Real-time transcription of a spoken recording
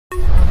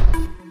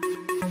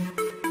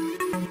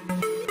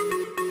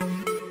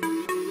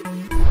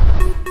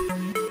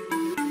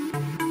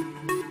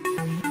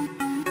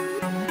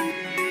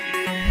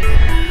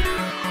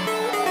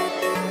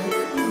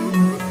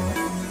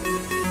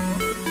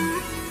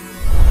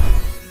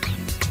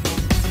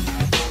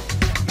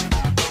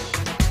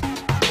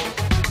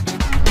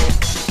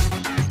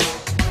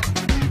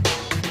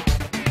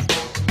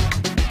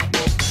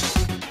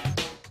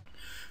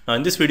Now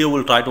in this video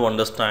we'll try to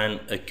understand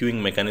a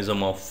queuing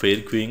mechanism of fair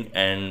queuing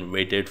and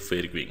weighted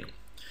fair queuing.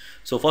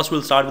 So first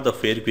we'll start with the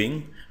fair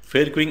queuing.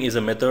 Fair queuing is a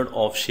method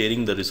of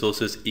sharing the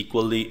resources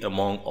equally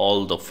among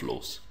all the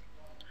flows.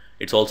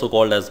 It's also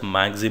called as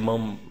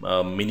maximum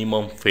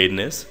minimum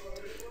fairness,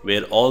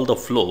 where all the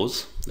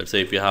flows, let's say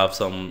if you have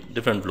some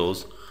different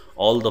flows,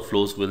 all the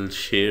flows will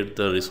share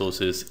the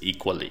resources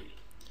equally.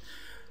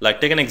 Like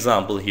take an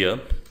example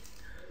here.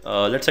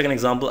 Let's take an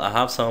example. I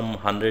have some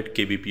 100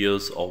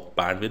 kbps of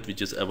bandwidth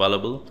which is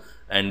available,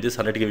 and this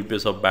 100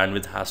 kbps of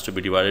bandwidth has to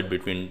be divided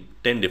between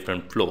 10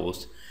 different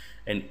flows,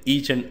 and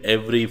each and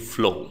every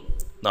flow,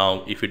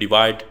 now if you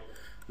divide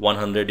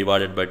 100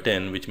 divided by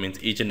 10, which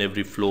means each and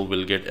every flow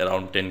will get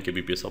around 10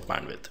 kbps of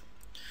bandwidth.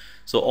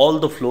 So all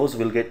the flows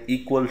will get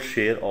equal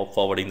share of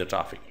forwarding the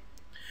traffic.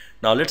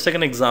 Now let's take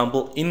an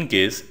example. In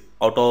case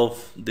out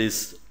of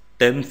these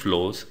 10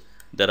 flows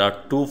there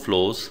are 2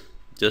 flows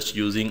just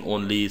using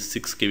only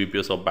 6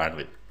 kbps of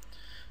bandwidth.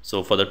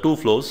 So for the 2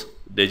 flows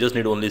they just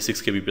need only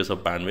 6 kbps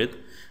of bandwidth,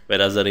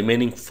 whereas the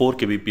remaining 4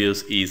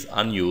 kbps is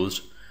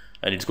unused,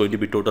 and it's going to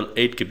be total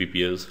 8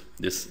 kbps.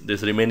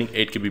 This remaining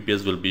 8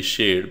 kbps will be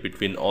shared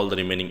between all the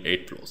remaining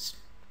 8 flows.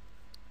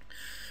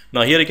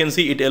 Now here you can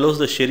see it allows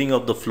the sharing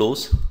of the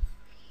flows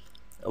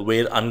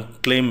where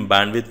unclaimed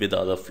bandwidth with the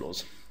other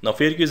flows. Now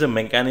fair queue is a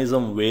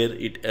mechanism where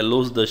it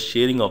allows the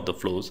sharing of the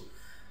flows.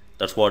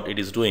 That's what it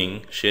is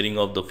doing, sharing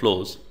of the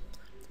flows.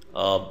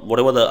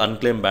 Whatever the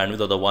unclaimed bandwidth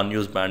or the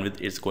unused bandwidth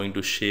is going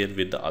to share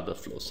with the other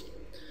flows.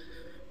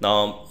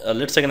 Now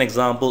let's take an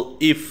example.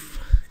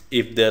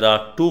 If there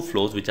are 2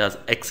 flows which has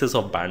excess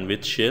of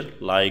bandwidth share,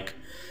 like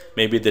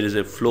maybe there is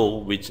a flow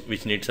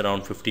which needs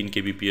around 15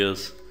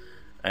 kbps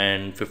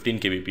and 15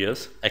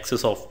 kbps,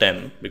 excess of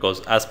 10,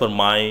 because as per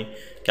my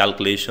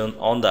calculation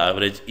on the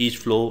average each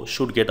flow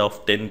should get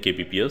of 10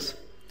 kbps,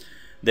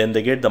 then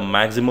they get the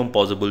maximum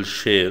possible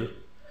share.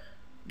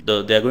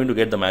 They are going to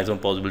get the maximum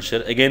possible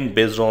share again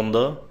based on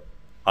the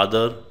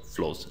other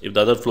flows. If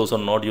the other flows are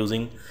not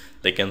using,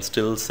 they can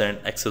still send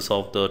excess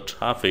of the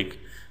traffic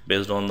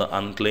based on the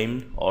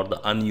unclaimed or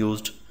the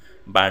unused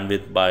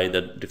bandwidth by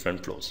the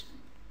different flows.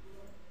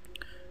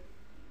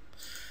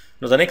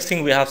 Now the next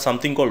thing, we have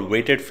something called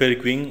weighted fair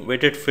queuing.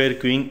 Weighted fair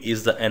queuing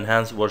is the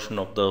enhanced version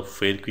of the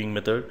fair queuing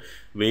method,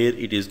 where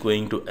it is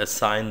going to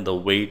assign the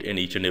weight in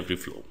each and every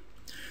flow.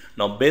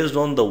 Now based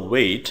on the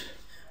weight,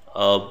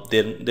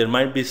 there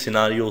might be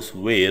scenarios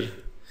where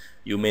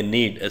you may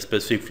need a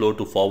specific flow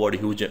to forward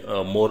huge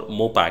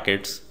more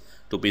packets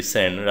to be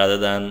sent rather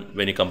than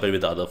when you compare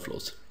with the other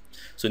flows.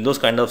 So in those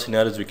kind of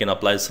scenarios we can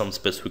apply some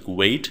specific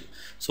weight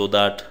so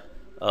that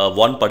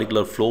one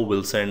particular flow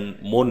will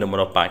send more number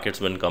of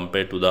packets when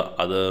compared to the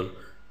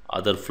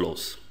other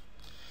flows.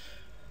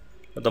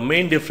 The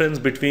main difference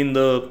between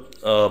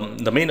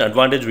the main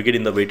advantage we get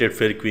in the weighted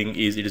fair queuing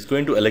is it is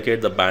going to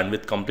allocate the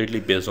bandwidth completely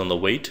based on the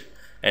weight,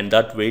 and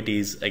that weight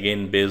is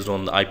again based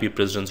on the IP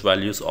precedence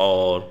values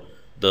or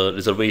the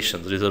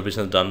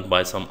reservations done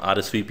by some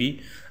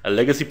RSVP, a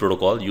legacy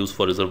protocol used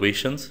for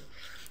reservations.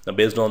 Now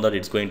based on that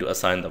it's going to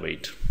assign the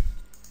weight.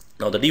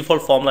 Now the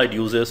default formula it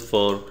uses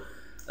for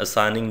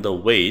assigning the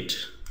weight,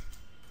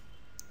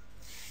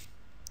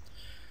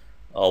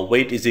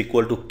 weight is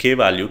equal to k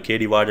value, k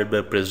divided by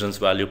precedence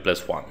value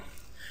plus 1.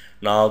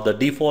 Now the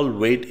default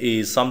weight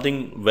is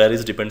something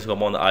varies depending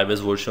upon the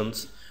iOS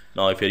versions.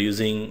 Now if you're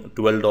using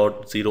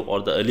 12.0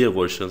 or the earlier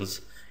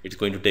versions, it's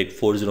going to take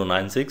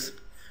 4096.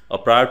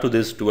 Prior to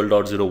this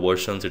 12.0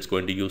 versions, it's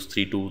going to use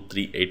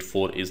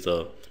 32384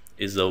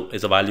 is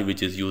the value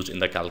which is used in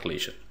the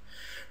calculation.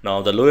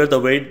 Now the lower the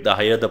weight, the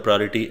higher the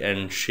priority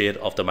and share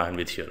of the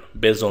bandwidth here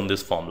based on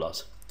these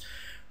formulas.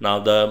 Now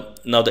the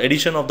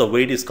addition of the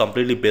weight is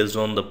completely based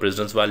on the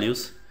precedence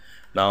values.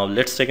 Now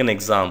let's take an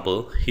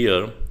example.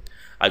 Here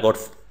I got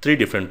 3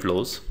 different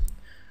flows,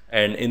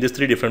 and in these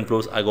 3 different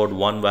flows I got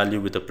one value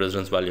with a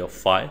precedence value of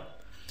 5,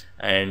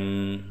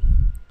 and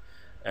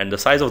the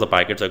size of the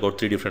packets, I got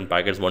 3 different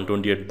packets,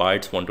 128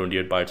 bytes,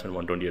 128 bytes and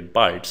 128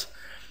 bytes.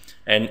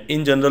 And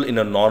in general, in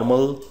a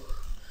normal,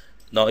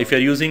 now if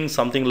you're using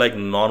something like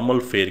normal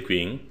fair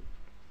queuing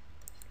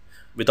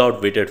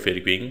without weighted fair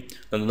queuing,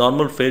 the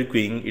normal fair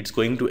queuing, it's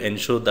going to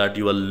ensure that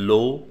your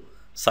low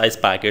size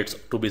packets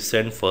to be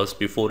sent first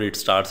before it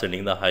starts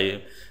sending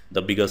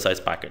the bigger size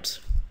packets.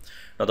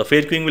 Now the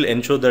fair queuing will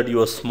ensure that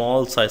your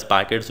small size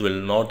packets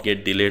will not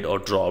get delayed or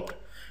dropped,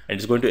 and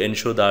it's going to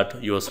ensure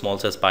that your small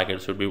size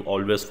packets should be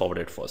always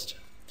forwarded first.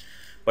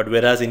 But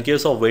whereas in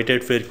case of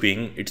weighted fair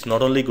queuing, it's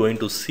not only going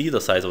to see the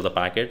size of the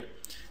packet,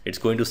 it's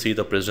going to see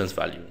the precedence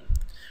value.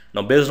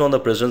 Now based on the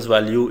precedence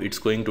value, it's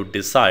going to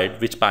decide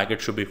which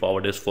packet should be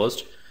forwarded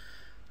first.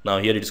 Now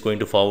here it's going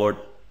to forward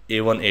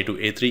A1, A2,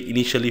 A3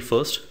 initially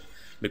first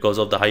because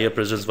of the higher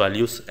precedence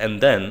values, and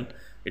then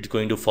it's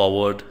going to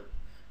forward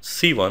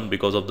C1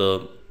 because of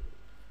the,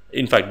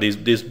 in fact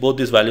both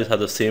these values have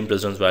the same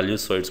precedence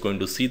values, so it's going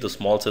to see the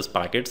small size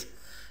packets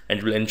and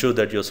it will ensure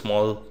that your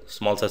small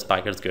size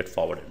packets get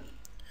forwarded.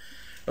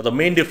 Now the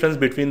main difference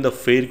between the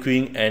fair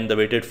queuing and the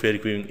weighted fair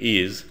queuing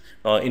is,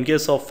 in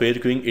case of fair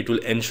queuing, it will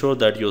ensure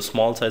that your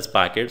small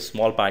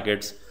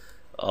packets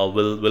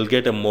will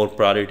get a more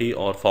priority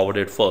or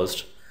forwarded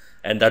first,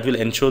 and that will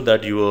ensure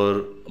that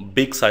your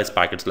big size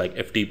packets like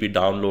FTP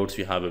downloads,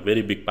 you have a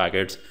very big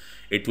packets,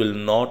 it will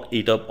not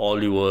eat up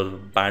all your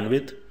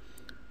bandwidth,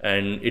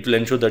 and it will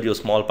ensure that your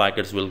small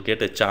packets will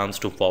get a chance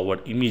to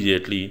forward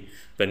immediately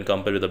when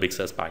compared with the big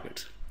size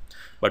packets.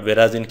 But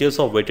whereas in case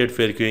of weighted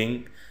fair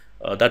queuing,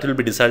 that will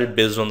be decided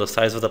based on the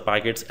size of the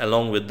packets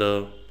along with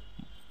the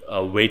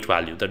weight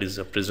value, that is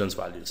the precedence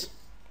values.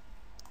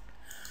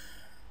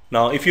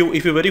 Now if you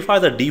verify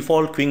the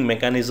default queuing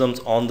mechanisms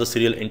on the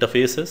serial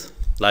interfaces,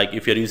 like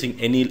if you're using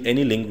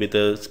any link with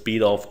a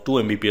speed of 2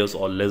 Mbps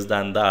or less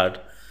than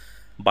that,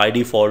 by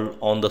default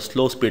on the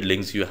slow speed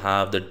links you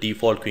have the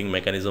default queuing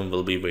mechanism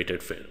will be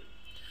weighted fair.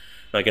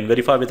 Now I can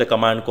verify with a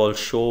command called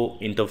show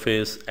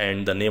interface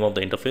and the name of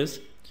the interface.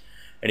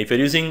 And if you're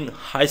using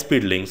high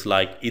speed links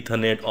like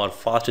Ethernet or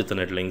fast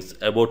Ethernet links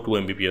about 2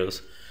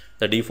 Mbps,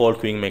 the default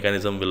queuing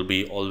mechanism will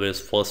be always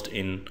first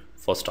in,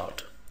 first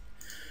out.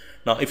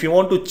 Now if you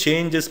want to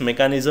change this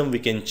mechanism, we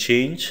can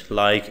change,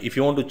 like if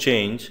you want to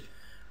change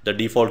the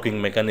default queuing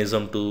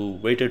mechanism to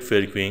weighted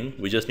fair queuing,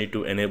 we just need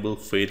to enable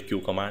fair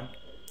queue command.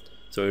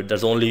 So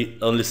that's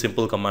only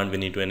simple command we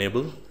need to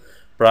enable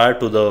prior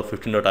to the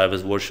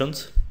 15.iOS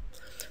versions.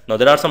 Now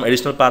there are some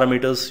additional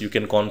parameters you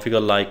can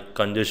configure like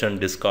congestion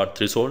discard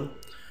threshold,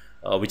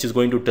 which is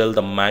going to tell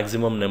the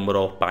maximum number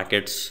of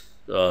packets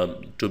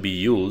to be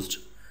used,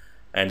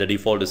 and the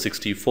default is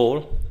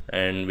 64.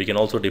 And we can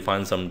also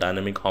define some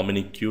dynamic how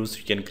many queues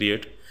you can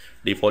create.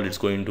 Default is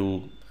going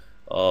to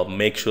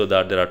make sure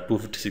that there are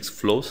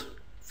 256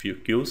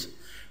 queues.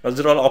 Now these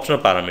are all optional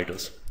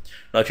parameters.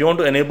 Now if you want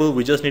to enable,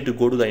 we just need to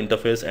go to the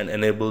interface and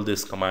enable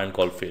this command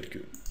called fair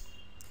queue.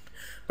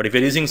 But if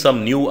you're using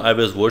some new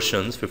iOS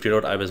versions,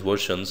 15.iOS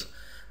versions,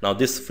 now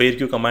this fair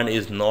queue command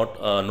is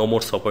not no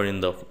more support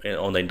on the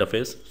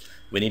interface.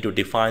 We need to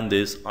define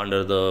this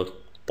under the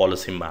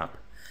policy map,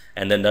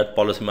 and then that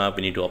policy map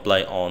we need to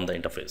apply on the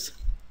interface.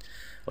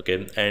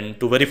 Okay, and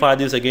to verify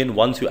this again,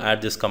 once you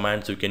add this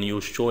command, so you can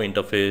use show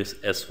interface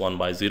S1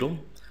 by 0.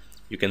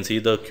 You can see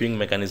the queuing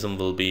mechanism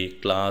will be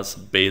class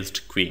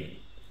based queuing.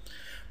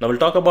 Now we'll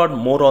talk about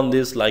more on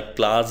this like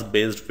class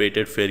based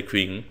weighted fair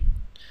queuing,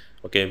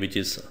 okay, which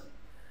is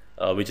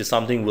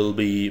something we'll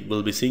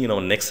be seeing in our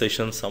next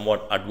session,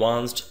 somewhat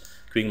advanced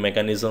queuing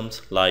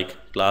mechanisms like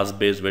class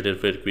based weighted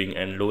fair queuing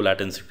and low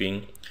latency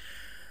queuing.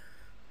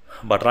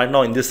 But right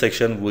now in this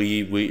section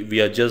we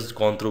are just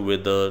gone through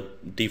with the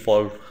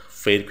default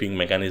fair queuing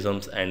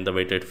mechanisms and the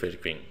weighted fair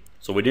queuing.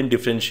 So we didn't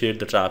differentiate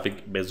the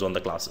traffic based on the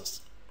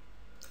classes.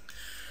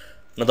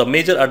 Now the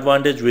major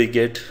advantage we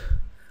get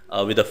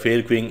with the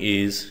fair queuing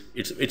is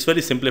it's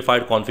very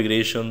simplified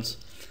configurations,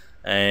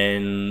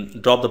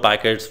 and drop the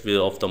packets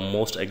of the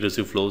most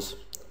aggressive flows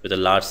with the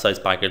large size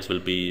packets will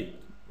be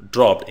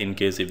dropped in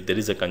case if there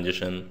is a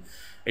congestion.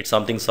 It's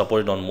something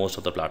supported on most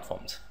of the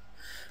platforms.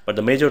 But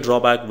the major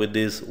drawback with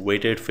this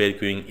weighted fair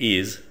queuing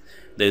is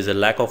there is a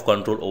lack of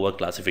control over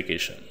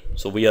classification.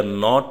 So we are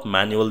not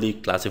manually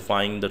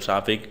classifying the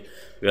traffic.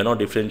 We are not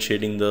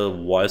differentiating the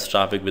voice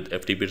traffic with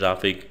FTP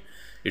traffic.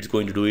 It's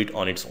going to do it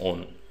on its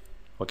own.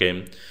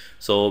 Okay,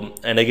 so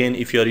and again,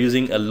 if you are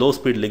using a low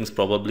speed links,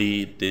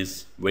 probably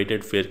this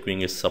weighted fair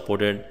queuing is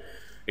supported.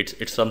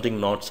 It's something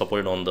not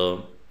supported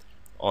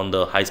on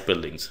the high speed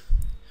links.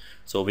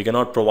 So we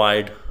cannot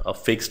provide a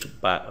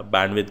fixed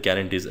bandwidth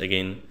guarantees.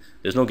 Again,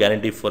 there's no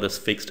guarantee for a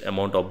fixed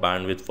amount of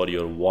bandwidth for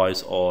your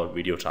voice or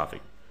video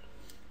traffic.